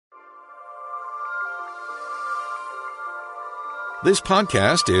This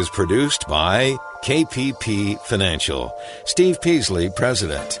podcast is produced by KPP Financial. Steve Peasley,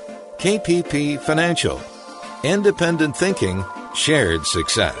 President. KPP Financial. Independent thinking, shared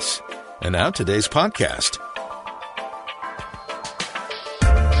success. And now today's podcast.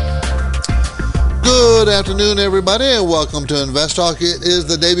 Good afternoon, everybody, and welcome to Invest Talk. It is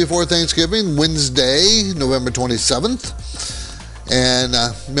the day before Thanksgiving, Wednesday, November 27th. And,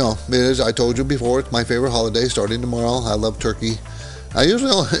 it is, I told you before, it's my favorite holiday starting tomorrow. I love turkey.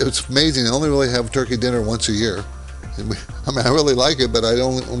 It's amazing, I only really have turkey dinner once a year. I really like it, but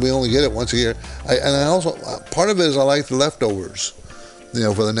we only get it once a year. Part of it is I like the leftovers,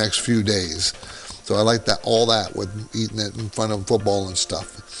 for the next few days. So I like all that with eating it in front of football and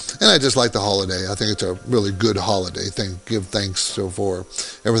stuff. And I just like the holiday. I think it's a really good holiday thing. Give thanks for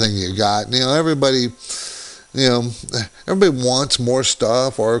everything you got. Everybody wants more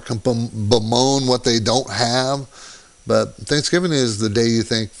stuff or can bemoan what they don't have. But Thanksgiving is the day you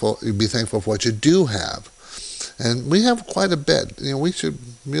be thankful for what you do have. And we have quite a bit. We should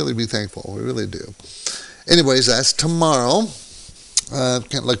really be thankful. We really do. Anyways, that's tomorrow. I'm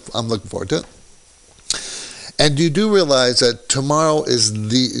looking forward to it. And you do realize that tomorrow is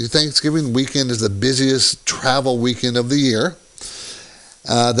the Thanksgiving weekend is the busiest travel weekend of the year.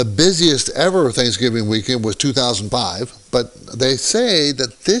 The busiest ever Thanksgiving weekend was 2005, but they say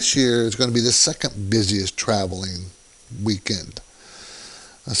that this year is going to be the second busiest traveling weekend.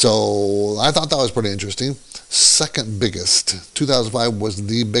 So I thought that was pretty interesting. Second biggest. 2005 was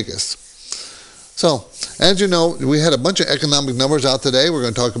the biggest. So, as you know, we had a bunch of economic numbers out today we're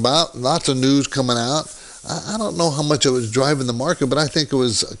going to talk about. Lots of news coming out. I don't know how much it was driving the market, but I think it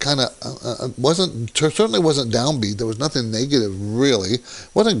was certainly wasn't downbeat. There was nothing negative, really. It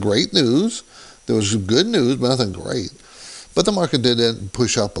wasn't great news. There was good news, but nothing great. But the market did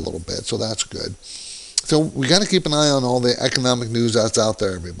push up a little bit, so that's good. So we got to keep an eye on all the economic news that's out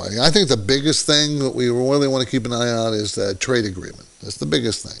there, everybody. I think the biggest thing that we really want to keep an eye on is the trade agreement. That's the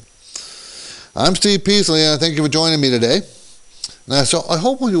biggest thing. I'm Steve Peasley, and thank you for joining me today. Now, so I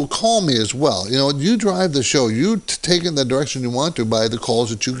hope you will call me as well. You drive the show. You take it in the direction you want to by the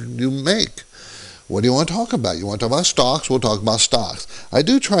calls that you make. What do you want to talk about? You want to talk about stocks? We'll talk about stocks. I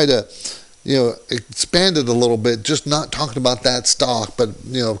do try to expand it a little bit, just not talking about that stock, but,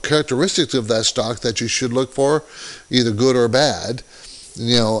 characteristics of that stock that you should look for, either good or bad.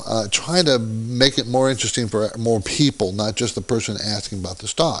 Try to make it more interesting for more people, not just the person asking about the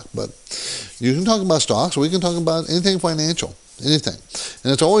stock. But you can talk about stocks, or we can talk about anything financial, anything.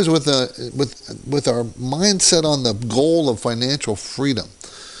 And it's always with our mindset on the goal of financial freedom.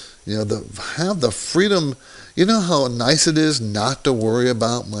 Have the freedom. You know how nice it is not to worry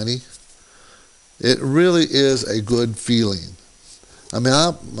about money? It really is a good feeling.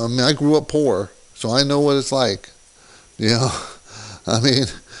 I grew up poor, so I know what it's like. I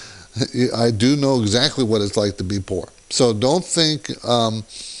do know exactly what it's like to be poor. So don't think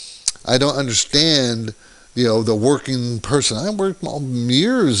I don't understand, the working person. I worked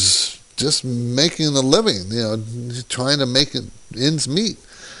years just making a living, trying to make ends meet.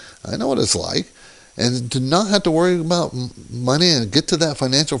 I know what it's like. And to not have to worry about money and get to that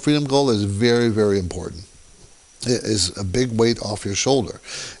financial freedom goal is very, very important. It is a big weight off your shoulder.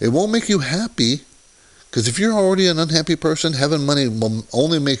 It won't make you happy, because if you're already an unhappy person, having money will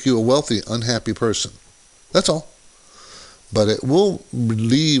only make you a wealthy, unhappy person. That's all. But it will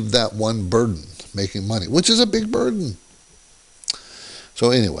relieve that one burden, making money, which is a big burden.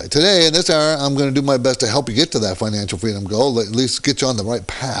 So anyway, today in this hour, I'm going to do my best to help you get to that financial freedom goal, at least get you on the right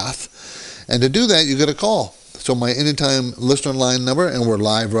path. And to do that, you got to call. So my anytime listener line number, and we're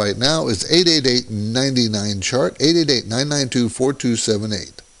live right now, is 888-99-CHART,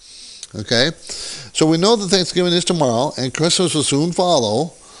 888-992-4278. Okay? So we know that Thanksgiving is tomorrow, and Christmas will soon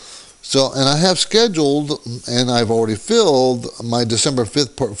follow. So, and I have scheduled, and I've already filled my December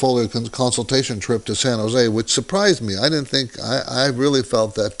 5th portfolio consultation trip to San Jose, which surprised me. I didn't think, I really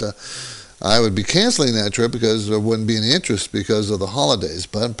felt that I would be canceling that trip because there wouldn't be any interest because of the holidays,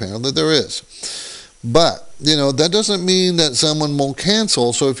 but apparently there is. But, that doesn't mean that someone won't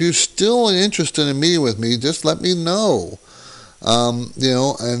cancel. So if you're still interested in meeting with me, just let me know. And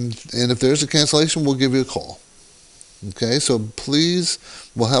if there's a cancellation, we'll give you a call. Okay, so please,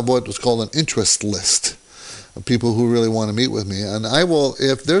 we'll have what is called an interest list of people who really want to meet with me. And I will,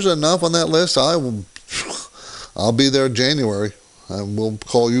 if there's enough on that list, I'll be there in January. And we'll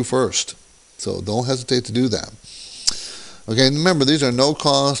call you first. So don't hesitate to do that. Okay, and remember, these are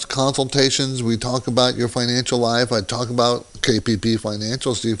no-cost consultations. We talk about your financial life. I talk about KPP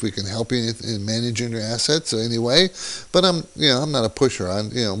Financial, see if we can help you in managing your assets in any way. But I'm not a pusher.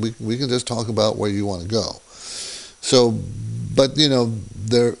 We can just talk about where you want to go. So But,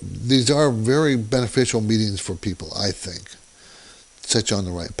 these are very beneficial meetings for people, I think. Set you on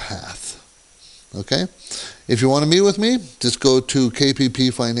the right path. Okay? If you want to meet with me, just go to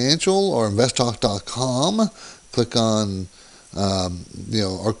KPP Financial or investtalk.com. Click on,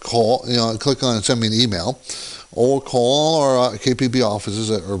 or call, click on and send me an email. Or call our KPP offices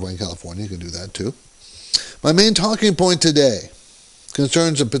at Irvine, California. You can do that too. My main talking point today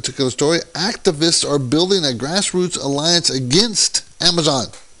concerns a particular story. Activists are building a grassroots alliance against Amazon.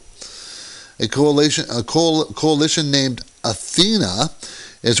 A coalition named Athena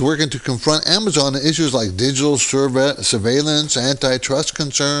is working to confront Amazon on issues like digital surveillance, antitrust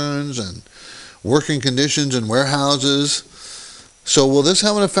concerns, and working conditions in warehouses. So will this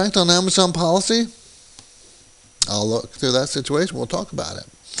have an effect on Amazon policy? I'll look through that situation. We'll talk about it.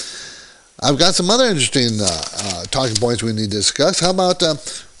 I've got some other interesting talking points we need to discuss. How about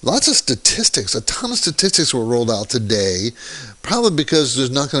lots of statistics? A ton of statistics were rolled out today, probably because there's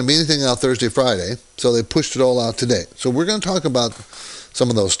not going to be anything out Thursday, Friday, so they pushed it all out today. So we're going to talk about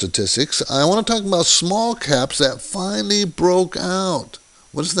some of those statistics. I want to talk about small caps that finally broke out.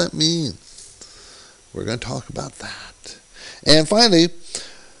 What does that mean? We're going to talk about that. And finally,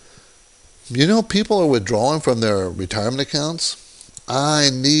 people are withdrawing from their retirement accounts. I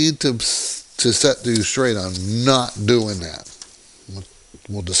need to set you straight on not doing that.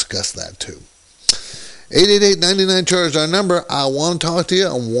 We'll discuss that too. 888-99-CHART is our number. I want to talk to you.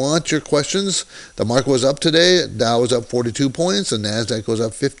 I want your questions. The market was up today. Dow was up 42 points. The NASDAQ was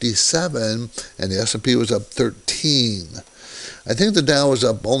up 57. And the S&P was up 13. I think the Dow was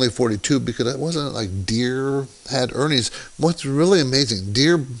up only 42 because it wasn't like Deere had earnings. What's really amazing,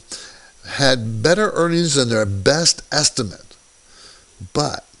 Deere had better earnings than their best estimate.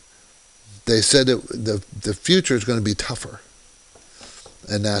 But they said the future is going to be tougher.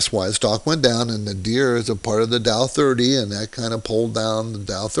 And that's why the stock went down, and the Deere is a part of the Dow 30, and that kind of pulled down the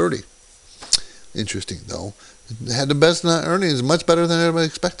Dow 30. Interesting, though. It had the best net earnings, much better than everybody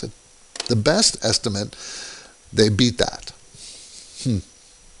expected. The best estimate, they beat that.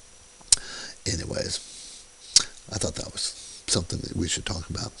 Anyways, I thought that was something that we should talk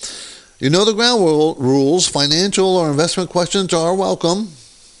about. The ground rules. Financial or investment questions are welcome.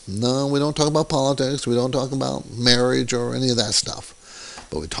 No, we don't talk about politics. We don't talk about marriage or any of that stuff.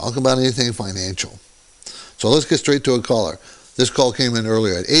 But we talk about anything financial. So let's get straight to a caller. This call came in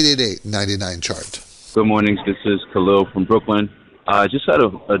earlier at 888-99-CHART. Good morning. This is Khalil from Brooklyn. I just had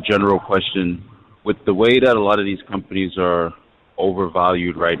a general question. With the way that a lot of these companies are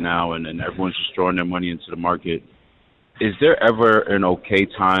overvalued right now and everyone's just throwing their money into the market, is there ever an okay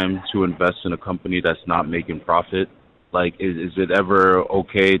time to invest in a company that's not making profit? Like, is it ever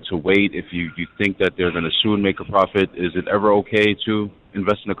okay to wait if you think that they're going to soon make a profit? Is it ever okay to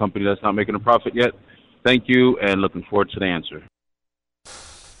invest in a company that's not making a profit yet? Thank you, and looking forward to the answer.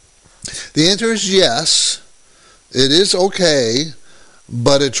 The answer is yes. It is okay,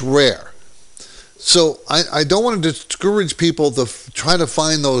 but it's rare. So I don't want to discourage people to try to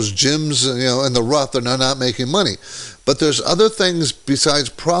find those gems, in the rough that are not making money. But there's other things besides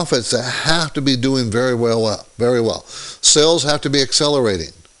profits that have to be doing very well. Sales have to be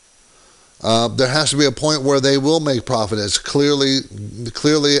accelerating. There has to be a point where they will make profit as clearly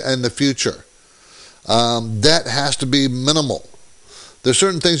in the future. That has to be minimal. There's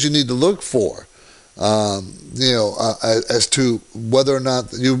certain things you need to look for. As to whether or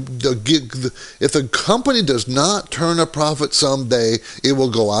not if the company does not turn a profit someday, it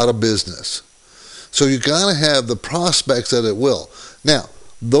will go out of business. So you got to have the prospects that it will. Now,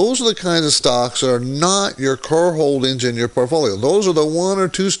 those are the kinds of stocks that are not your core holdings in your portfolio. Those are the one or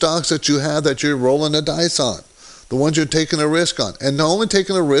two stocks that you have that you're rolling the dice on, the ones you're taking a risk on, and only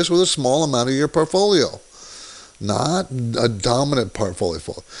taking a risk with a small amount of your portfolio. Not a dominant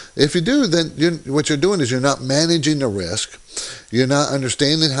portfolio. If you do, then what you're doing is you're not managing the risk. You're not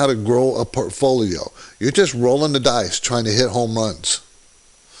understanding how to grow a portfolio. You're just rolling the dice, trying to hit home runs.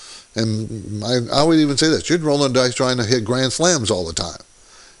 And I would even say this. You're rolling the dice trying to hit grand slams all the time.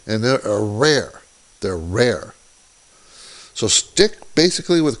 And they're rare. They're rare. So stick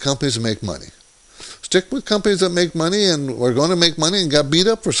basically with companies that make money. Stick with companies that make money and are going to make money and got beat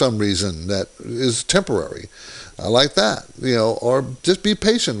up for some reason that is temporary. I like that, or just be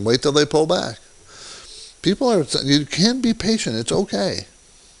patient. Wait till they pull back. You can be patient. It's okay.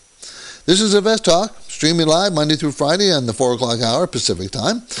 This is Invest Talk, streaming live Monday through Friday on the 4 o'clock hour Pacific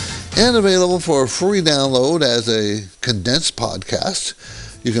time, and available for a free download as a condensed podcast.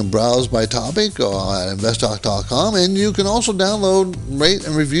 You can browse by topic at investtalk.com, and you can also download, rate,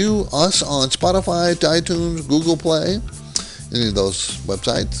 and review us on Spotify, iTunes, Google Play, any of those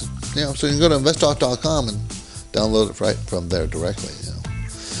websites. So you can go to investtalk.com and Download it right from there directly.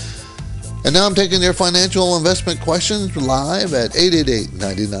 And now I'm taking your financial investment questions live at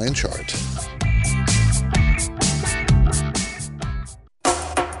 888-99-CHART.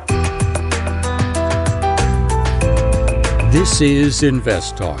 This is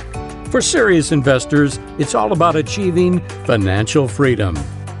Invest Talk. For serious investors, it's all about achieving financial freedom.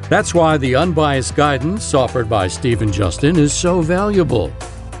 That's why the unbiased guidance offered by Steve and Justin is so valuable.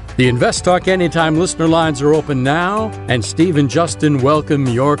 The Invest Talk Anytime listener lines are open now, and Steve and Justin welcome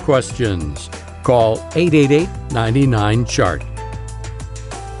your questions. Call 888-99-CHART.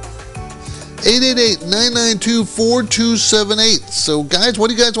 888-992-4278. So, guys, what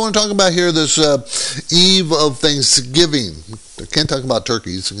do you guys want to talk about here this eve of Thanksgiving? I can't talk about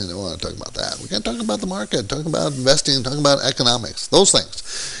turkeys. I don't want to talk about that. We can't talk about the market, talk about investing, talk about economics, those things.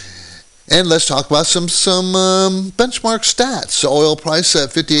 And let's talk about some benchmark stats. Oil price at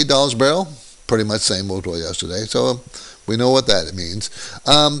 $58 a barrel, pretty much same as yesterday. So we know what that means.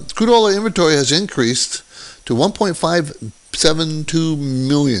 Crude oil inventory has increased to 1.572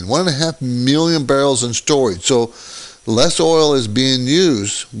 million, 1.5 million barrels in storage. So less oil is being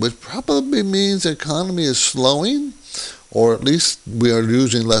used, which probably means the economy is slowing, or at least we are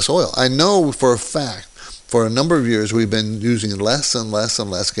using less oil. I know for a fact, for a number of years, we've been using less and less and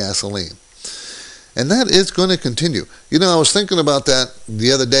less gasoline. And that is going to continue. You know, I was thinking about that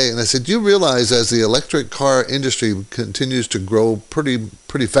the other day, and I said, you realize as the electric car industry continues to grow pretty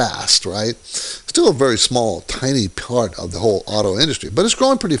fast, right? Still a very small, tiny part of the whole auto industry, but it's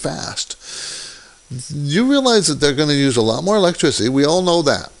growing pretty fast. You realize that they're going to use a lot more electricity. We all know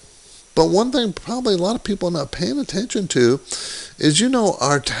that. But one thing probably a lot of people are not paying attention to is, you know,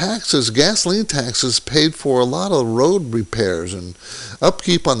 our taxes, gasoline taxes, paid for a lot of road repairs and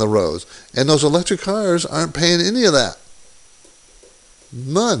upkeep on the roads. And those electric cars aren't paying any of that.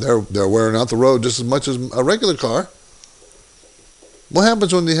 None. They're wearing out the road just as much as a regular car. What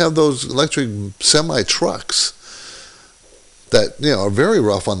happens when you have those electric semi-trucks that, you know, are very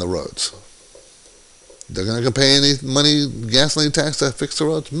rough on the roads? They're not going to pay any money, gasoline tax to fix the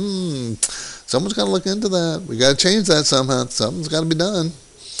roads? Someone's got to look into that. We got to change that somehow. Something's got to be done.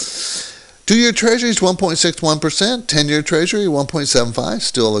 2-year Treasury is 1.61%. 10-year Treasury, 1.75%.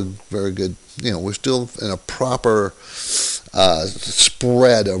 Still a very good, you know, we're still in a proper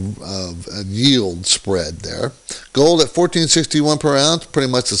spread of yield spread there. Gold at $1,461 per ounce, pretty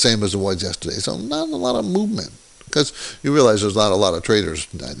much the same as it was yesterday. So not a lot of movement. Because you realize there's not a lot of traders,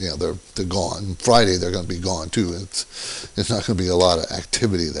 you know, they're gone. Friday they're going to be gone too. It's not going to be a lot of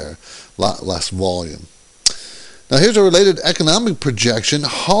activity there, a lot less volume. Now here's a related economic projection.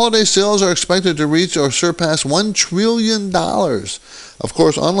 Holiday sales are expected to reach or surpass $1 trillion. Of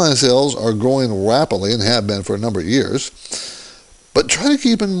course, online sales are growing rapidly and have been for a number of years. But try to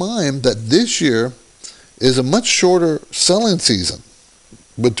keep in mind that this year is a much shorter selling season,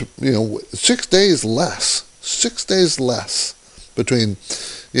 with, you know, 6 days less. 6 days less between,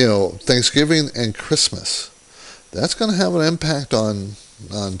 you know, Thanksgiving and Christmas. That's going to have an impact on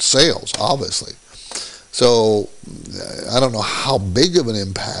sales, obviously. So I don't know how big of an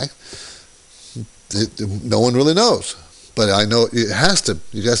impact. No one really knows. But I know it has to.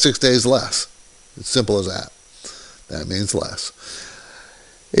 You got 6 days less. It's simple as that. That means less.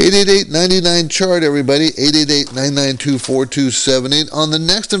 888-99-CHART, everybody. 888-992-4278. On the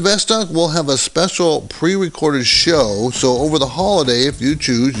next Invest Talk, we'll have a special pre-recorded show. So over the holiday, if you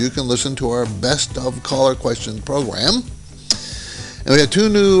choose, you can listen to our Best of Caller Questions program. And we have 2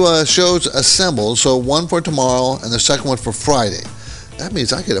 new shows assembled. So one for tomorrow and the second one for Friday. That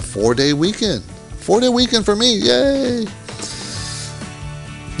means I get a 4-day weekend. 4-day weekend for me. Yay!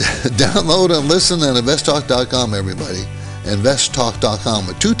 Download and listen at investtalk.com, everybody. investtalk.com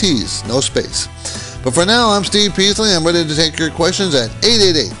with 2 T's, no space. But for now, I'm Steve Peasley. I'm ready to take your questions at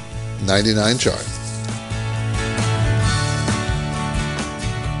 888-99-CHART.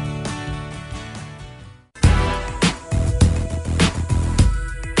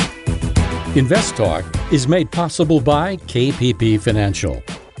 Invest Talk is made possible by KPP Financial,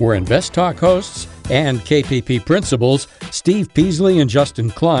 where Invest Talk hosts and KPP principals Steve Peasley and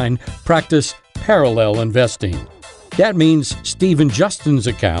Justin Klein practice parallel investing. That means Steve and Justin's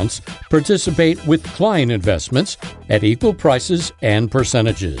accounts participate with client investments at equal prices and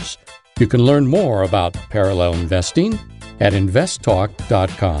percentages. You can learn more about parallel investing at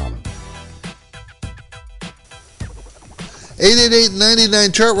investtalk.com.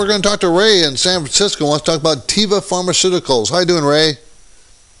 888-99-CHART. We're going to talk to Ray in San Francisco. Wants to talk about Teva Pharmaceuticals. How you doing, Ray?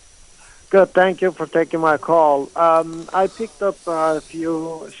 Good. Thank you for taking my call. I picked up a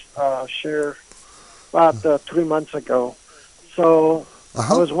few shares about 3 months ago. So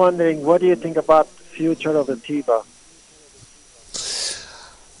I was wondering, what do you think about future of Ativa?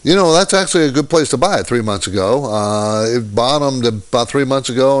 That's actually a good place to buy it 3 months ago. It bottomed about 3 months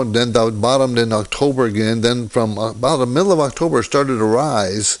ago, and then bottomed in October again. Then from about the middle of October, it started to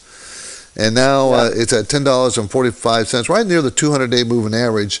rise. And now it's at $10.45, right near the 200-day moving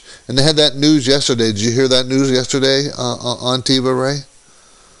average. And they had that news yesterday. Did you hear that news yesterday on TIVA, Ray?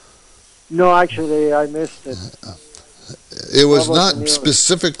 No, actually, I missed it. It was not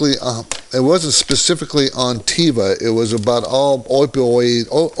specifically. It wasn't specifically on TIVA. It was about all opioid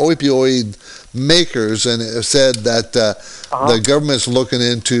makers, and it said that the government's looking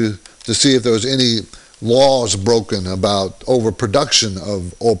into to see if there was any laws broken about overproduction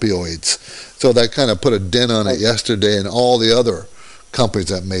of opioids. So that kind of put a dent on it yesterday, and all the other companies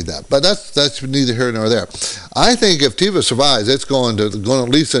that made that. But that's neither here nor there. I think if TIVA survives, it's going at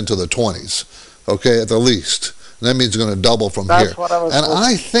least into the 20s. Okay, at the least. And that means it's going to double from here. What I was and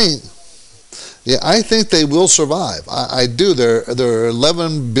I think they will survive. I do. They're an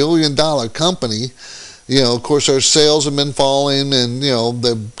 $11 billion company. Of course, their sales have been falling, and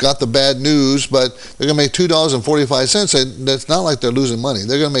they've got the bad news. But they're going to make $2.45, and it's not like they're losing money.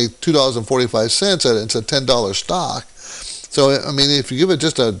 They're going to make $2.45. It's a $10 stock. So I mean, if you give it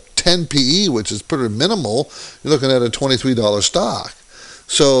just a 10 PE, which is pretty minimal, you're looking at a $23 stock.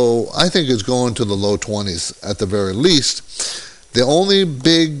 So I think it's going to the low 20s at the very least. The only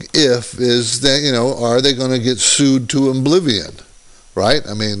big if is that, are they going to get sued to oblivion, right?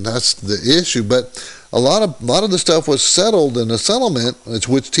 I mean, that's the issue. But a lot of the stuff was settled in a settlement, which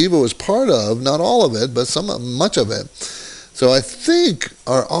TIVA was part of, not all of it, but much of it. So I think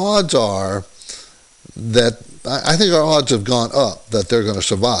our odds are that, I think our odds have gone up that they're going to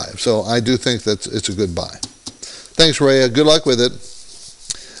survive. So I do think that it's a good buy. Thanks, Ray. Good luck with it.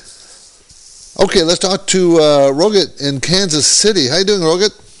 Okay, let's talk to Rohit in Kansas City. How you doing,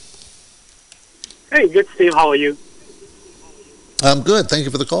 Rohit? Hey, good, Steve. How are you? I'm good. Thank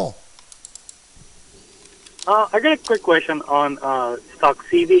you for the call. I got a quick question on stock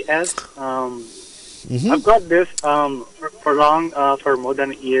CVS. I've got this for more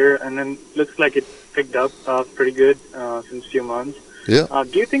than a year, and then looks like it picked up pretty good since a few months. Yeah.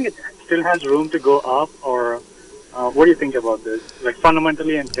 Do you think it still has room to go up, or what do you think about this, like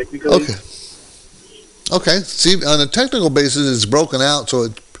fundamentally and technically? Okay. See, on a technical basis, it's broken out, so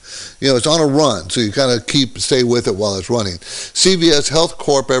it's on a run. So you kind of stay with it while it's running. CVS Health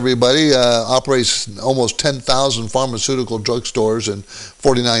Corp, everybody, operates almost 10,000 pharmaceutical drugstores in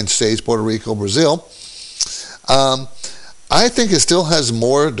 49 states, Puerto Rico, Brazil. I think it still has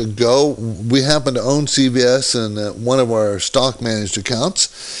more to go. We happen to own CVS in one of our stock managed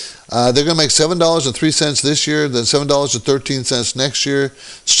accounts. They're going to make $7.03 this year, then $7.13 next year.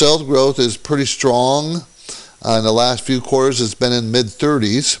 Sales growth is pretty strong. In the last few quarters, it's been in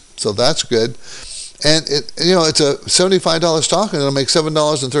mid-30s, so that's good. And it's a $75 stock, and it'll make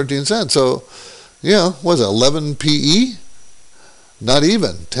 $7.13. So, what is it, 11 PE? Not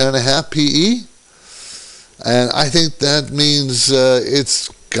even 10.5 PE. And I think that means it's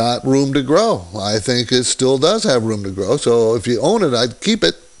got room to grow. I think it still does have room to grow. So if you own it, I'd keep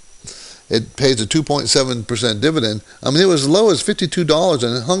it. It pays a 2.7% dividend. I mean, it was as low as $52,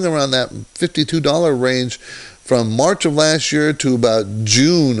 and it hung around that $52 range from March of last year to about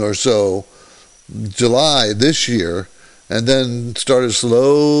June or so, July this year, and then started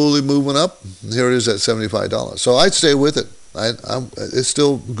slowly moving up. Here it is at $75. So I'd stay with it. It's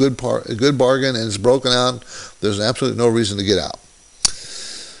still a good bargain, and it's broken out. There's absolutely no reason to get out.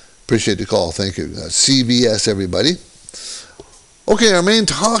 Appreciate the call. Thank you. CVS, everybody. Okay, our main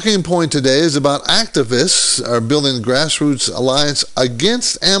talking point today is about activists are building a grassroots alliance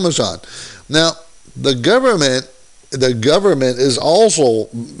against Amazon. Now, the government is also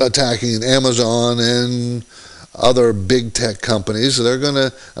attacking Amazon and other big tech companies. They're going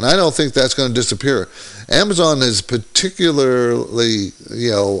to, and I don't think that's going to disappear. Amazon is particularly,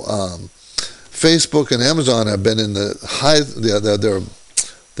 Facebook and Amazon have been in the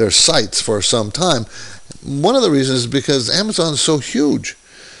their sights for some time. One of the reasons is because Amazon is so huge.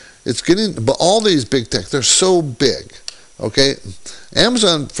 But all these big tech, they're so big. Okay,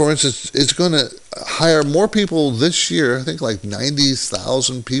 Amazon, for instance, is going to hire more people this year. I think like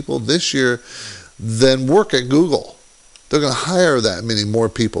 90,000 people this year than work at Google. They're going to hire that many more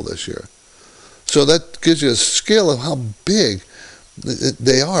people this year. So that gives you a scale of how big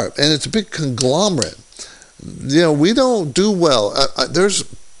they are. And it's a big conglomerate. We don't do well. There's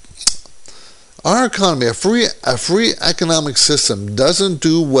our economy, a free economic system doesn't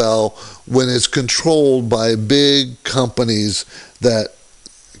do well when it's controlled by big companies that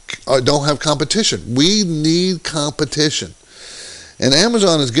don't have competition. We need competition. And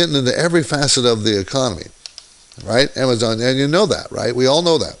Amazon is getting into every facet of the economy, right? Amazon, and you know that, right? We all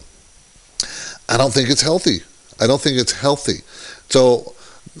know that. I don't think it's healthy. So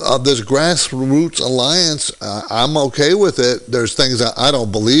this grassroots alliance, I'm okay with it. There's things that I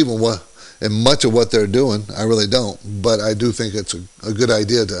don't believe in much of what they're doing. I really don't. But I do think it's a good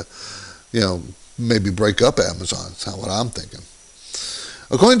idea to, maybe break up Amazon. That's not what I'm thinking.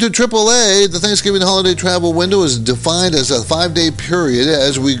 According to AAA, the Thanksgiving holiday travel window is defined as a 5-day period.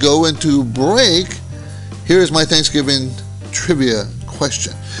 As we go into break, here's my Thanksgiving trivia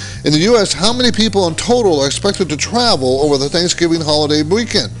question. In the U.S., how many people in total are expected to travel over the Thanksgiving holiday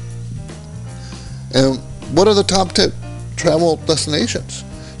weekend? And what are the top 10 travel destinations?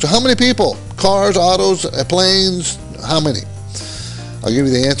 So how many people? Cars, autos, planes, how many? I'll give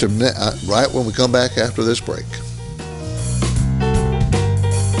you the answer right when we come back after this break.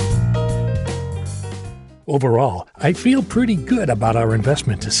 Overall, I feel pretty good about our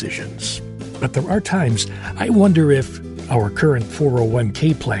investment decisions. But there are times I wonder if our current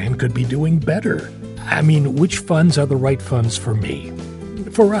 401k plan could be doing better. I mean, which funds are the right funds for me?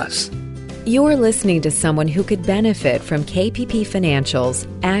 For us? You're listening to someone who could benefit from KPP Financial's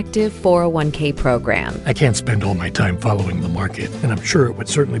active 401k program. I can't spend all my time following the market, and I'm sure it would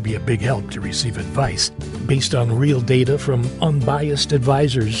certainly be a big help to receive advice based on real data from unbiased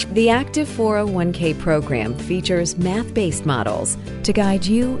advisors. The active 401k program features math-based models to guide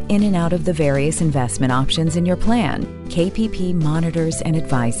you in and out of the various investment options in your plan. KPP monitors and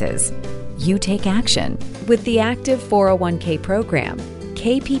advises. You take action. With the active 401k program,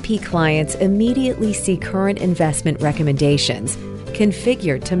 KPP clients immediately see current investment recommendations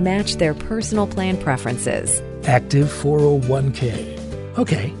configured to match their personal plan preferences. Active 401k.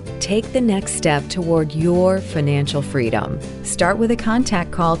 Okay. Take the next step toward your financial freedom. Start with a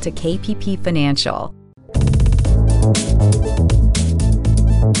contact call to KPP Financial.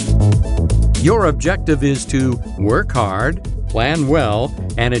 Your objective is to work hard, plan well,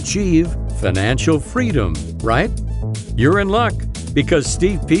 and achieve financial freedom, right? You're in luck, because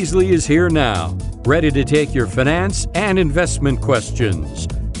Steve Peasley is here now, ready to take your finance and investment questions.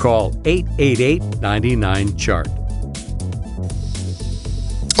 Call 888-99-CHART.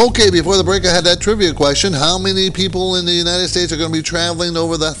 Okay, before the break, I had that trivia question. How many people in the United States are going to be traveling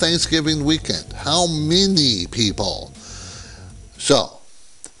over the Thanksgiving weekend? How many people? So,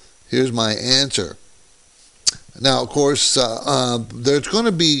 here's my answer. Now, of course, there's going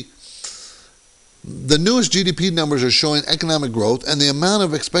to be the newest GDP numbers are showing economic growth, and the amount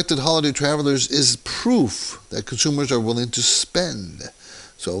of expected holiday travelers is proof that consumers are willing to spend.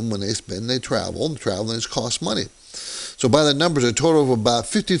 So when they spend, they travel. Traveling costs money. So by the numbers, a total of about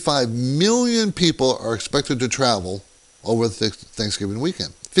 55 million people are expected to travel over the Thanksgiving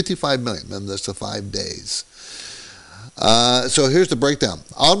weekend. 55 million, and that's the 5 days. So here's the breakdown.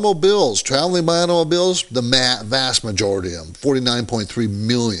 Automobiles, traveling by automobiles, the vast majority of them, 49.3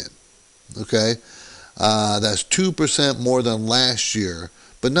 million. Okay, that's 2% more than last year,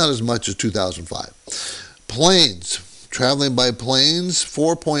 but not as much as 2005. Planes, traveling by planes,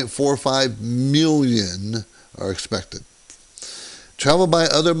 4.45 million are expected. Travel by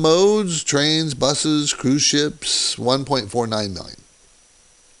other modes, trains, buses, cruise ships, 1.49 million.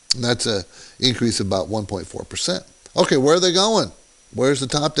 And that's an increase of about 1.4%. Okay, where are they going? Where's the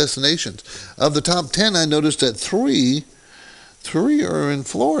top destinations? Of the top 10, I noticed that three are in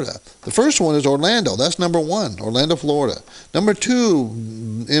Florida. The first one is Orlando. That's number 1, Orlando, Florida. Number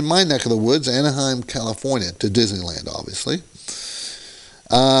 2, in my neck of the woods, Anaheim, California, to Disneyland, obviously.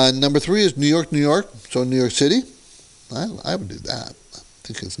 Number 3 is New York. So New York City. I would do that. I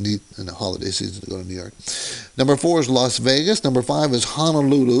think it's neat in the holiday season to go to New York. Number 4 is Las Vegas. Number 5 is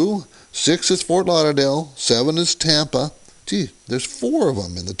Honolulu. 6 is Fort Lauderdale. 7 is Tampa. Gee, there's 4 of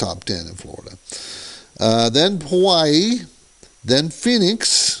them in the top 10 in Florida. Then Hawaii. Then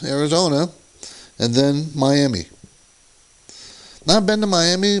Phoenix, Arizona, and then Miami. Now I've been to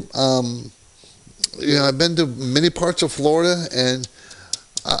Miami. I've been to many parts of Florida, and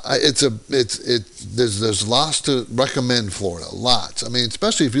there's lots to recommend Florida. Lots. I mean,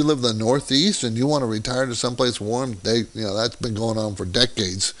 especially if you live in the Northeast and you want to retire to someplace warm. That's been going on for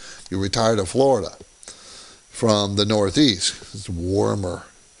decades. You retire to Florida from the Northeast. It's warmer,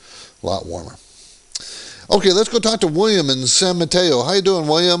 a lot warmer. Okay, let's go talk to William in San Mateo. How you doing,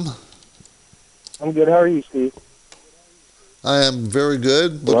 William? I'm good. How are you, Steve? I am very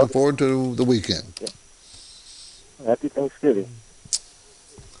good. Looking forward to the weekend. Yeah. Happy Thanksgiving.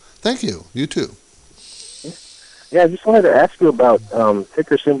 Thank you. You too. Yeah, I just wanted to ask you about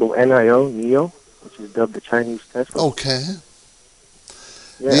ticker symbol NIO, NIO, which is dubbed the Chinese Tesla. Okay.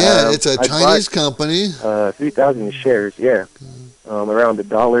 Yeah, it's a Chinese company. 3,000 shares, around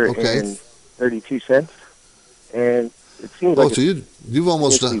 $1.32, and it seems like so you've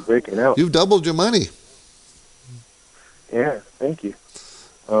almost breaking out. You've doubled your money. Yeah, thank you.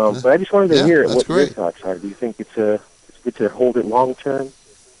 But I just wanted to hear what your thoughts are. Do you think it's good to hold it long term,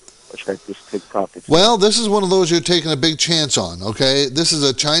 or should I just take profits? Well, this is one of those you're taking a big chance on, okay? This is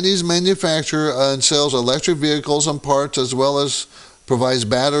a Chinese manufacturer and sells electric vehicles and parts, as well as provides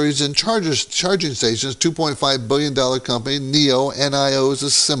batteries and charging stations. $2.5 billion company. NIO, N-I-O is a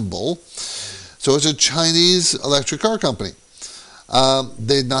symbol. So it's a Chinese electric car company.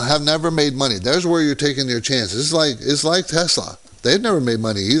 They have never made money. There's where you're taking your chances. It's like Tesla. They've never made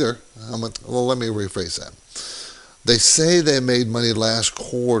money either. Well, let me rephrase that. They say they made money last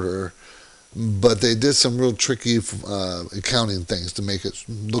quarter, but they did some real tricky accounting things to make it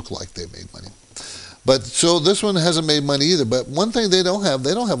look like they made money. But so this one hasn't made money either. But one thing they don't have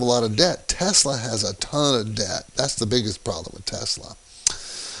a lot of debt. Tesla has a ton of debt. That's the biggest problem with Tesla.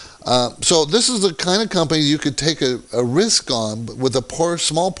 So this is the kind of company you could take a risk on with a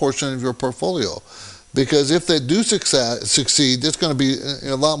small portion of your portfolio. Because if they do succeed, it's going to be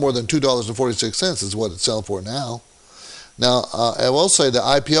a lot more than $2.46 is what it's selling for now. Now, I will say the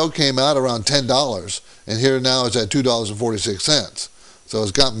IPO came out around $10, and here now it's at $2.46. So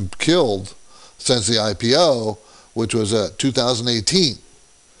it's gotten killed since the IPO, which was 2018.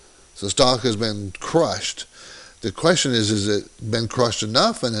 So stock has been crushed. The question is it been crushed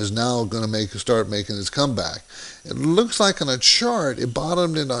enough and is now going to start making its comeback? It looks like on a chart it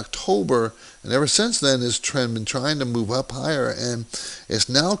bottomed in October, and ever since then it's been trying to move up higher, and it's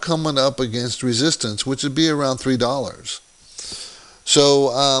now coming up against resistance, which would be around $3.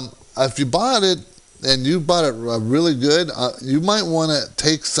 So if you bought it and you bought it really good, you might want to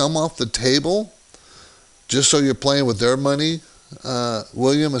take some off the table just so you're playing with their money.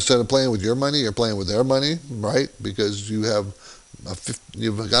 William, instead of playing with your money, you're playing with their money, right? Because you've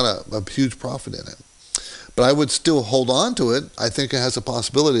got a huge profit in it. But I would still hold on to it. I think it has a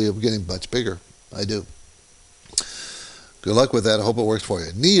possibility of getting much bigger. I do. Good luck with that. I hope it works for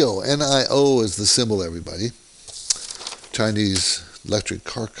you. NIO, N-I-O is the symbol, everybody. Chinese electric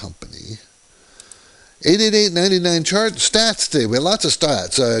car company. 888-99 chart stats today. We have lots of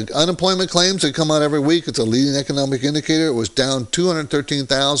stats. Unemployment claims that come out every week. It's a leading economic indicator. It was down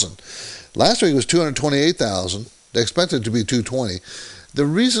 213,000. Last week it was 228,000. They expected it to be 220. The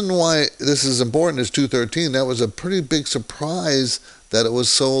reason why this is important is 213. That was a pretty big surprise that it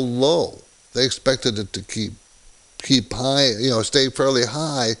was so low. They expected it to keep high, stay fairly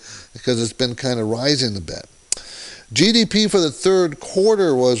high because it's been kind of rising a bit. GDP for the third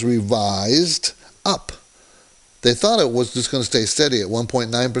quarter was revised up. They thought it was just going to stay steady at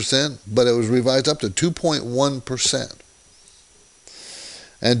 1.9%, but it was revised up to 2.1%.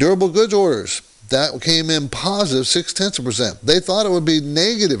 And durable goods orders, that came in positive 0.6%. They thought it would be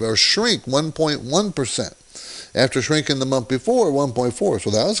negative or shrink 1.1% after shrinking the month before 1.4%.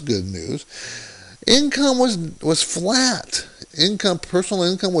 So that was good news. Income was flat. Personal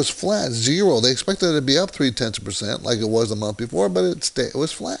income was flat, 0. They expected it to be up 0.3% like it was the month before, but it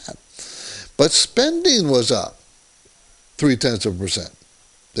was flat. But spending was up 0.3%.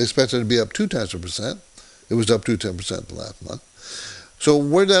 They expected it to be up 0.2%. It was up 0.2% the last month. So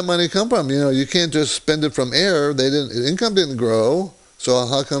where did that money come from? You can't just spend it from air. Income didn't grow, so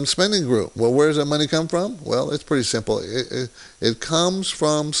how come spending grew? Well, where does that money come from? Well, it's pretty simple. It comes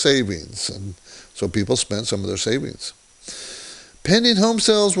from savings, and so people spent some of their savings. Pending home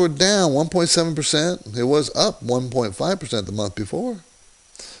sales were down 1.7%. It was up 1.5% the month before.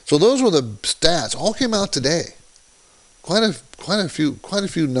 So those were the stats. All came out today. Quite a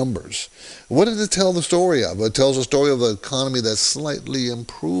few numbers. What did it tell the story of? It tells a story of an economy that's slightly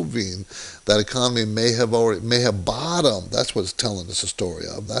improving. That economy may have bottomed. That's what it's telling us a story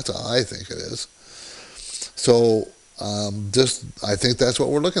of. That's how I think it is. So I think that's what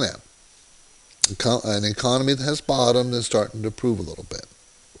we're looking at. An economy that has bottomed and starting to improve a little bit.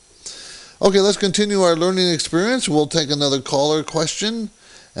 Okay, let's continue our learning experience. We'll take another caller question,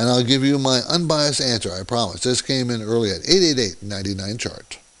 and I'll give you my unbiased answer, I promise. This came in early at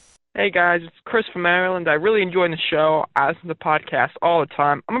 888-99-CHART. Hey guys, it's Chris from Maryland. I really enjoy the show. I listen to podcasts all the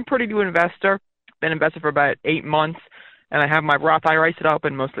time. I'm a pretty new investor. Been invested for about 8 months, and I have my Roth IRA set up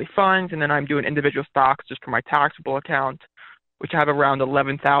in mostly funds, and then I'm doing individual stocks just for my taxable account, which I have around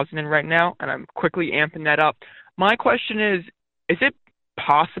 11,000 in right now, and I'm quickly amping that up. My question is it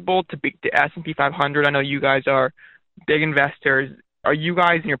possible to beat the S&P 500? I know you guys are big investors. Are you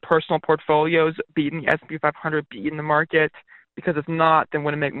guys in your personal portfolios beating the S&P 500, beating the market? Because if not, then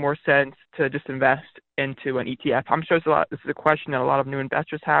would it make more sense to just invest into an ETF? I'm sure this is a question that a lot of new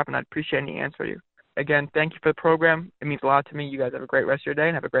investors have, and I'd appreciate any answer you. Again, thank you for the program. It means a lot to me. You guys have a great rest of your day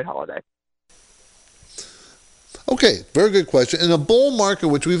and have a great holiday. Okay, very good question. In a bull market,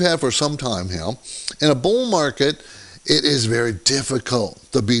 which we've had for some time now, in a bull market, it is very difficult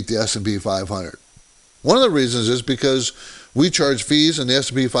to beat the S&P 500. One of the reasons is because we charge fees and the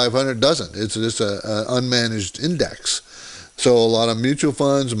S&P 500 doesn't. It's just an unmanaged index. So a lot of mutual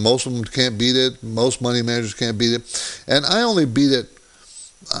funds, most of them can't beat it. Most money managers can't beat it. And I only beat it,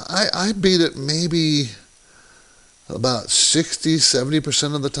 I beat it maybe about 60,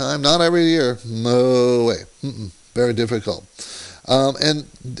 70% of the time. Not every year. No way. Very difficult.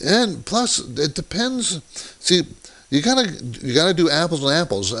 And plus, it depends. See, you gotta do apples and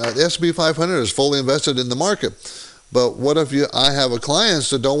apples. The S&P 500 is fully invested in the market. But what if I have clients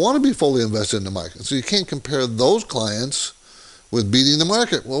that don't want to be fully invested in the market? So you can't compare those clients with beating the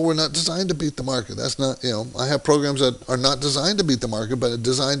market. Well, we're not designed to beat the market. That's not, I have programs that are not designed to beat the market, but are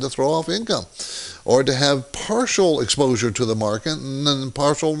designed to throw off income or to have partial exposure to the market and then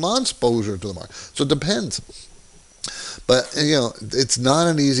partial non-exposure to the market. So it depends. But, it's not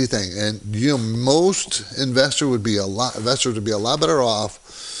an easy thing. And, most investors would be a lot better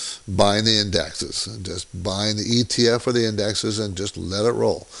off buying the indexes, just buying the ETF or the indexes and just let it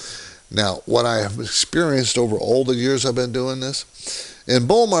roll. Now, what I have experienced over all the years I've been doing this, in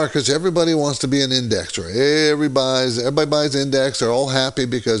bull markets, everybody wants to be an indexer. Everybody buys index. They're all happy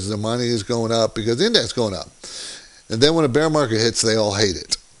because the money is going up, because the index is going up. And then when a bear market hits, they all hate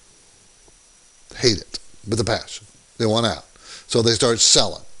it. Hate it with a passion. They want out. So they start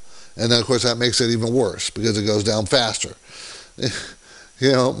selling. And then, of course, that makes it even worse because it goes down faster.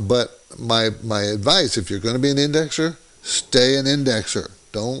 But my advice, if you're going to be an indexer, stay an indexer.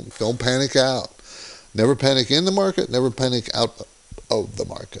 Don't panic out. Never panic in the market. Never panic out of the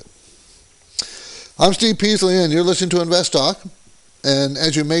market. I'm Steve Peasley, and you're listening to Invest Talk. And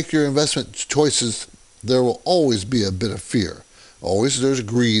as you make your investment choices, there will always be a bit of fear. Always there's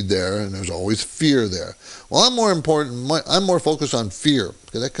greed there, and there's always fear there. Well, I'm more focused on fear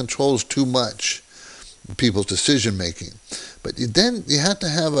because that controls too much people's decision making. But then you have to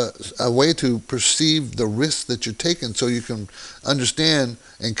have a way to perceive the risk that you're taking so you can understand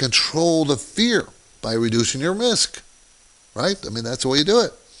and control the fear by reducing your risk, right? I mean, that's the way you do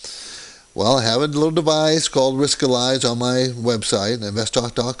it. Well, I have a little device called Riskalyze on my website,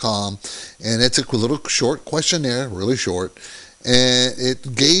 investtalk.com, and it's a little short questionnaire, really short, and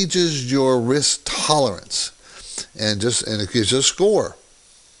it gauges your risk tolerance, and it gives you a score,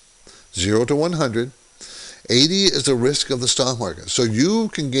 0 to 100. 80 is the risk of the stock market. So you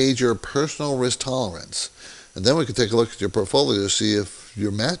can gauge your personal risk tolerance. And then we can take a look at your portfolio to see if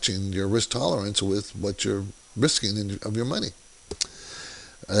you're matching your risk tolerance with what you're risking of your money.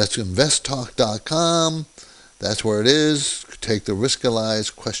 That's investtalk.com. That's where it is. Take the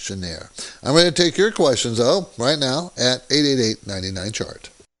Riskalyze questionnaire. I'm ready to take your questions, though, right now at 888-99-CHART.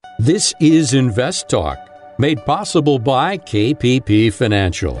 This is Invest Talk, made possible by KPP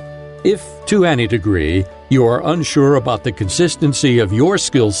Financial. If, to any degree, you are unsure about the consistency of your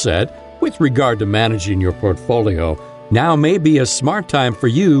skill set with regard to managing your portfolio, now may be a smart time for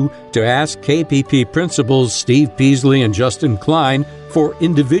you to ask KPP principals Steve Peasley and Justin Klein for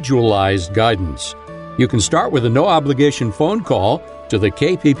individualized guidance. You can start with a no-obligation phone call to the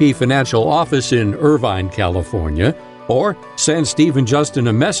KPP Financial office in Irvine, California, or send Steve and Justin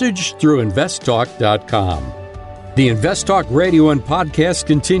a message through investtalk.com. The Invest Talk radio and podcast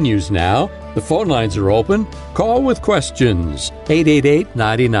continues now. The phone lines are open. Call with questions.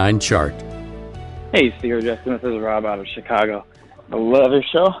 888-99-CHART. Hey, Steve or Justin. This is Rob out of Chicago. I love your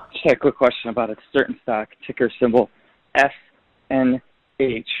show. Just had a quick question about a certain stock, ticker symbol SNH,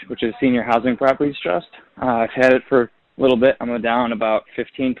 which is Senior Housing Properties Trust. I've had it for a little bit. I'm down about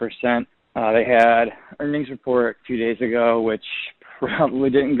 15%. They had earnings report 2 days ago, which probably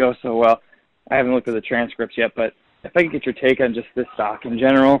didn't go so well. I haven't looked at the transcripts yet, but if I could get your take on just this stock in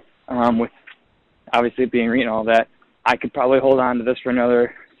general, with obviously it being REIT and all that, I could probably hold on to this for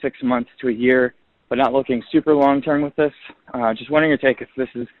another 6 months to a year, but not looking super long-term with this. Just wondering your take if this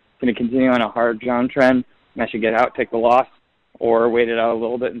is going to continue on a hard downtrend and I should get out, take the loss, or wait it out a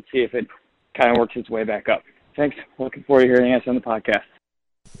little bit and see if it kind of works its way back up. Thanks. Looking forward to hearing us on the podcast.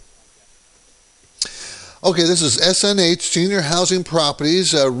 Okay, this is SNH, Senior Housing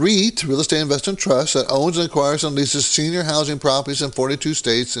Properties, REIT, Real Estate Investment Trust, that owns and acquires and leases senior housing properties in 42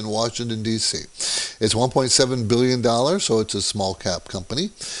 states in Washington, D.C. It's $1.7 billion, so it's a small cap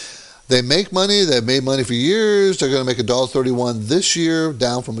company. They make money. They've made money for years. They're going to make $1.31 this year,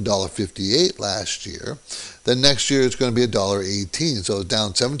 down from $1.58 last year. Then next year it's going to be $1.18. So it's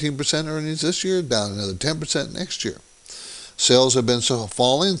down 17% earnings this year, down another 10% next year. Sales have been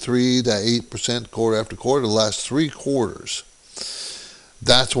falling 3 to 8% quarter after quarter the last 3 quarters.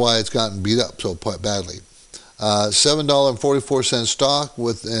 That's why it's gotten beat up so badly. $7.44 stock and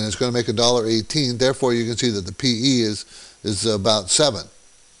it's going to make $1.18. Therefore, you can see that the PE is about 7.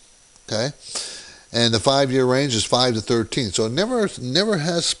 Okay, and the 5-year range is 5 to 13. So it never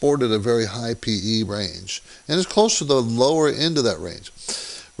has sported a very high PE range, and it's close to the lower end of that range.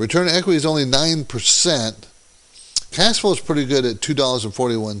 Return on equity is only 9%. Cash flow is pretty good at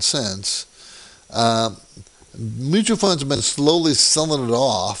 $2.41. Mutual funds have been slowly selling it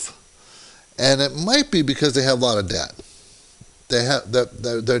off, and it might be because they have a lot of debt. They have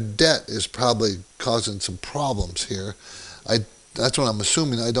their debt is probably causing some problems here. That's what I'm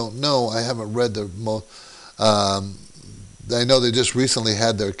assuming. I don't know. I haven't read I know they just recently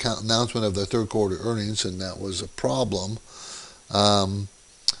had their announcement of their third quarter earnings, and that was a problem.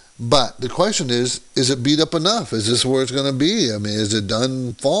 But the question is it beat up enough? Is this where it's going to be? I mean, is it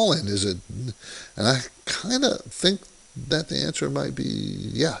done falling? And I kind of think that the answer might be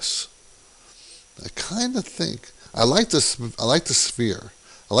yes. I kind of think. I like the sphere.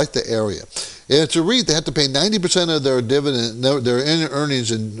 I like the area. If it's a REIT, they have to pay 90% of their dividend, their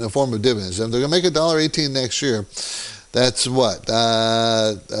earnings in the form of dividends. And they're going to make $1.18 next year. That's what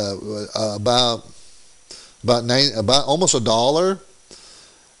about almost $1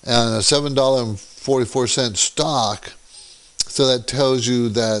 and a $7.44 stock. So that tells you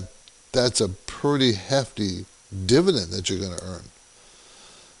that that's a pretty hefty dividend that you're going to earn.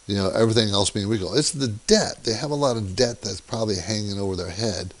 You know, everything else being equal. It's the debt. They have a lot of debt that's probably hanging over their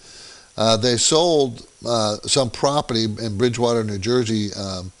head. They sold some property in Bridgewater, New Jersey,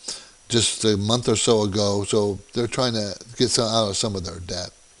 just a month or so ago. So they're trying to get out of some of their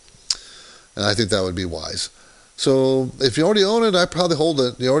debt. And I think that would be wise. So if you already own it, I'd probably hold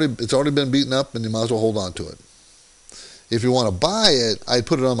it. It's already been beaten up, and you might as well hold on to it. If you want to buy it, I'd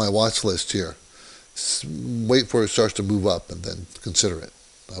put it on my watch list here. Wait for it starts to move up and then consider it.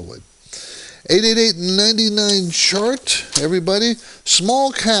 I would. 888-99-chart, everybody.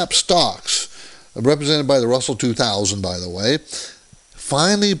 Small cap stocks, represented by the Russell 2000, by the way,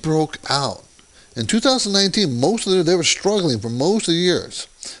 finally broke out. In 2019, they were struggling for most of the years.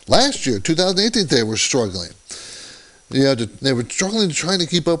 Last year, 2018, they were struggling. They were struggling trying to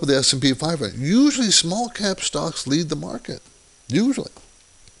keep up with the S&P 500. Usually, small cap stocks lead the market. Usually.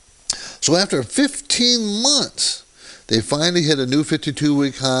 So after 15 months, they finally hit a new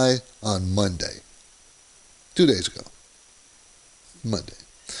 52-week high on Monday. 2 days ago. Monday.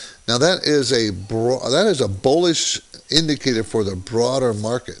 Now that is a bullish indicator for the broader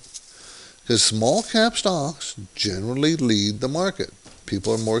market. Because small cap stocks generally lead the market.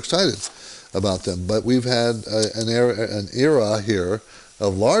 People are more excited about them. But we've had an era here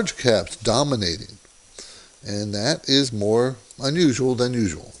of large caps dominating. And that is more unusual than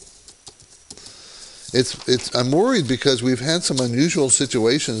usual. I'm worried because we've had some unusual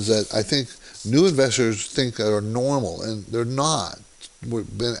situations that I think new investors think are normal, and they're not.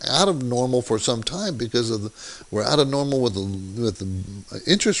 We've been out of normal for some time because we're out of normal with the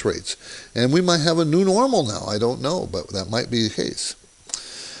interest rates, and we might have a new normal now. I don't know, but that might be the case.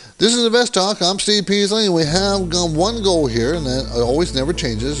 This is Invest Talk. I'm Steve Peasley, and we have one goal here, and that always never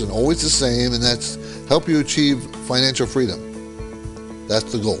changes and always the same, and that's help you achieve financial freedom.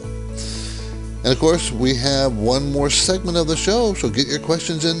 That's the goal. And, of course, we have one more segment of the show, so get your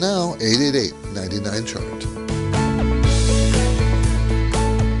questions in now, 888-99-CHART.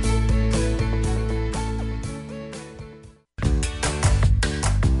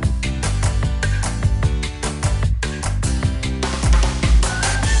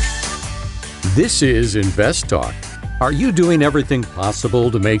 This is Invest Talk. Are you doing everything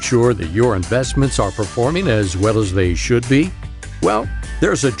possible to make sure that your investments are performing as well as they should be? Well,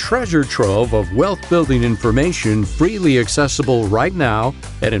 there's a treasure trove of wealth-building information freely accessible right now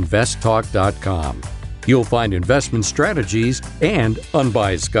at investtalk.com. You'll find investment strategies and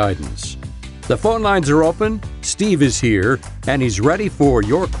unbiased guidance. The phone lines are open, Steve is here, and he's ready for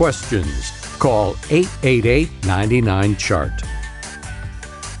your questions. Call 888-99-CHART.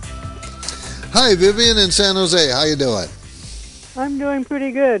 Hi, Vivian in San Jose. How you doing? I'm doing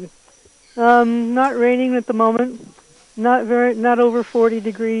pretty good. Not raining at the moment. Not over 40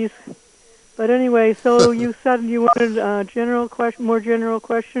 degrees. But anyway, so you said you wanted more general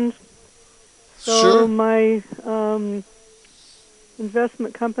questions. So sure. My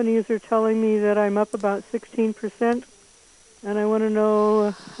investment companies are telling me that I'm up about 16%. and I want to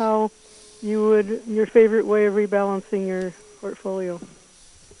know how your favorite way of rebalancing your portfolio.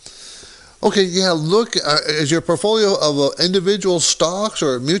 Okay, yeah, look, is your portfolio of individual stocks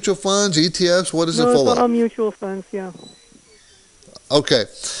or mutual funds, ETFs? What is it full of? It's all mutual funds, yeah. Okay.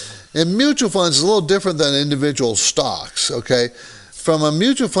 And mutual funds is a little different than individual stocks, okay? From a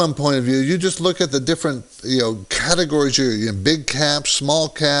mutual fund point of view, you just look at the different, categories, your big cap, small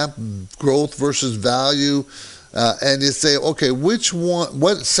cap, growth versus value, and you say, okay,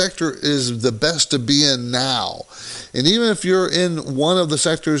 what sector is the best to be in now? And even if you're in one of the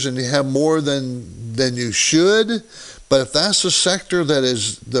sectors and you have more than you should, but if that's the sector that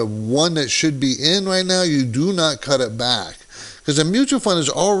is the one that should be in right now, you do not cut it back. Because a mutual fund is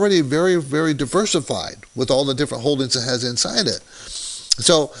already very, very diversified with all the different holdings it has inside it.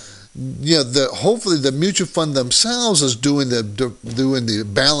 So, hopefully the mutual fund themselves is doing the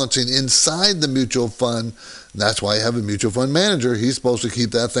balancing inside the mutual fund. That's why you have a mutual fund manager. He's supposed to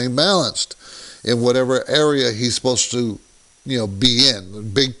keep that thing balanced in whatever area he's supposed to, be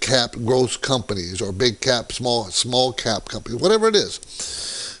in. Big cap growth companies or big cap small cap companies, whatever it is.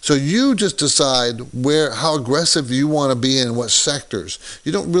 So you just decide how aggressive you want to be in what sectors.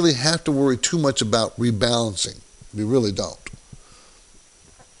 You don't really have to worry too much about rebalancing. You really don't.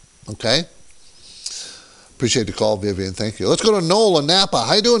 Okay? Appreciate the call, Vivian. Thank you. Let's go to Noel in Napa.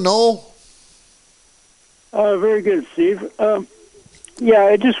 How you doing, Noel? Very good, Steve.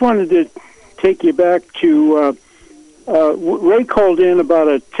 I just wanted to take you back to Ray called in about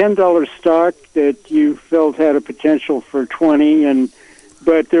a $10 stock that you felt had a potential for 20,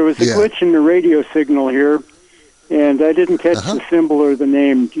 but there was a glitch in the radio signal here, and I didn't catch the symbol or the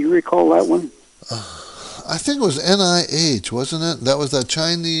name. Do you recall that one? I think it was NIH, wasn't it? That was that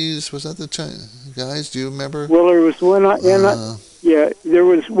Chinese. Was that the Chinese guys? Do you remember? Well, there was one. There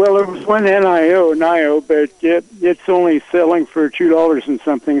was one NIO, but it's only selling for $2 and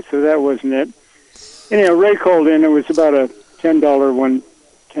something, so that wasn't it. Anyhow, Ray called in. It was about a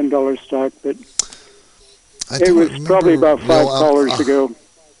 $10 stock, but it was probably about $5 ago.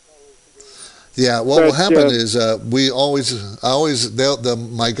 Yeah, what will happen is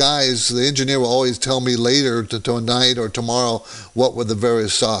my guys, the engineer will always tell me later tonight or tomorrow what were the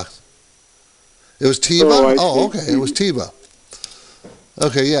various stocks. It was Teva? Okay, it was Teva.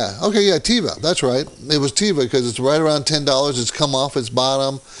 Okay, yeah, Teva, that's right. It was Teva because it's right around $10. It's come off its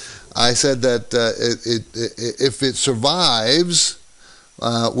bottom. I said that if it survives,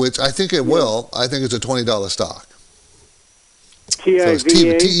 which I think it will, I think it's a $20 stock. T-I-V-A? So it's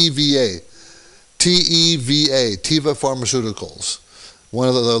Teva, T-E-V-A. T-E-V-A, Teva Pharmaceuticals, one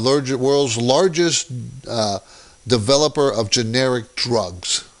of the world's largest developer of generic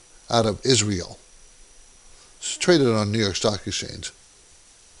drugs out of Israel. It's traded on New York Stock Exchange.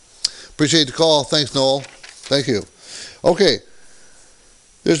 Appreciate the call. Thanks, Noel. Thank you. Okay.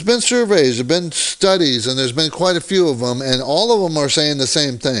 There's been surveys, there's been studies, and there's been quite a few of them, and all of them are saying the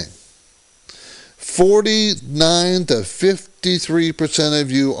same thing. 49 to 53%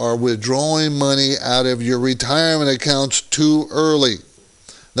 of you are withdrawing money out of your retirement accounts too early.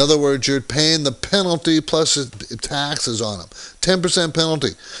 In other words, you're paying the penalty plus taxes on them. 10%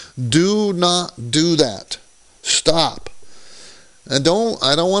 penalty. Do not do that. Stop. And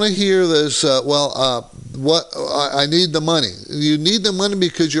I don't want to hear this, I need the money. You need the money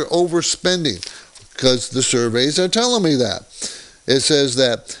because you're overspending, because the surveys are telling me that. It says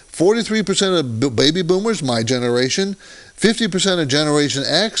that 43% of baby boomers, my generation, 50% of Generation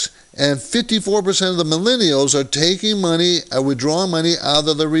X, and 54% of the millennials are taking money, withdrawing money out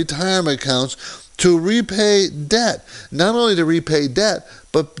of their retirement accounts to repay debt. Not only to repay debt,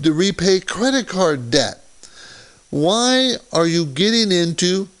 but to repay credit card debt. Why are you getting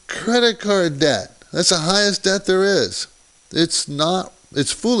into credit card debt? That's the highest debt there is. It's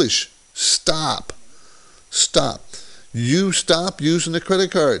foolish. Stop. You stop using the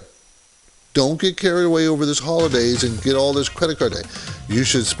credit card. Don't get carried away over this holidays and get all this credit card debt. You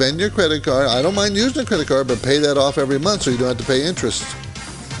should spend your credit card. I don't mind using a credit card, but pay that off every month so you don't have to pay interest.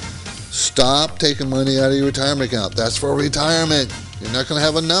 Stop taking money out of your retirement account. That's for retirement. You're not going to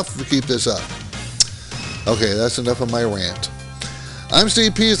have enough to keep this up. Okay, that's enough of my rant. I'm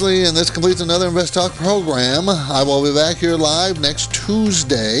Steve Peasley, and this completes another Invest Talk program. I will be back here live next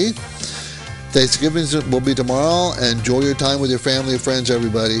Tuesday. Thanksgiving will be tomorrow. Enjoy your time with your family and friends,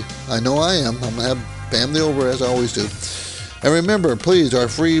 everybody. I know I am. I'm going to have family over, as I always do. And remember, please, our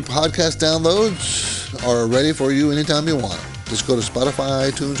free podcast downloads are ready for you anytime you want. Just go to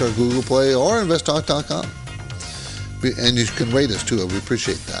Spotify, iTunes, or Google Play, or investtalk.com. And you can rate us, too. We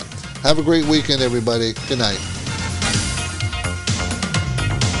appreciate that. Have a great weekend, everybody. Good night.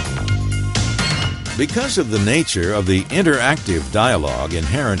 Because of the nature of the interactive dialogue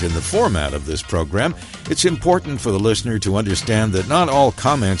inherent in the format of this program, it's important for the listener to understand that not all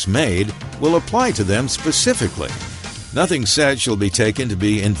comments made will apply to them specifically. Nothing said shall be taken to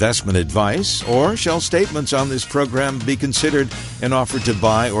be investment advice, or shall statements on this program be considered an offer to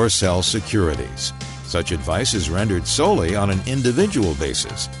buy or sell securities. Such advice is rendered solely on an individual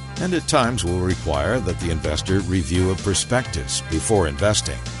basis, and at times will require that the investor review a prospectus before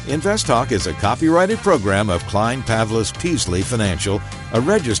investing. Invest Talk is a copyrighted program of Klein Pavlis Peasley Financial, a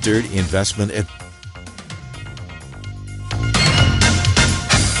registered investment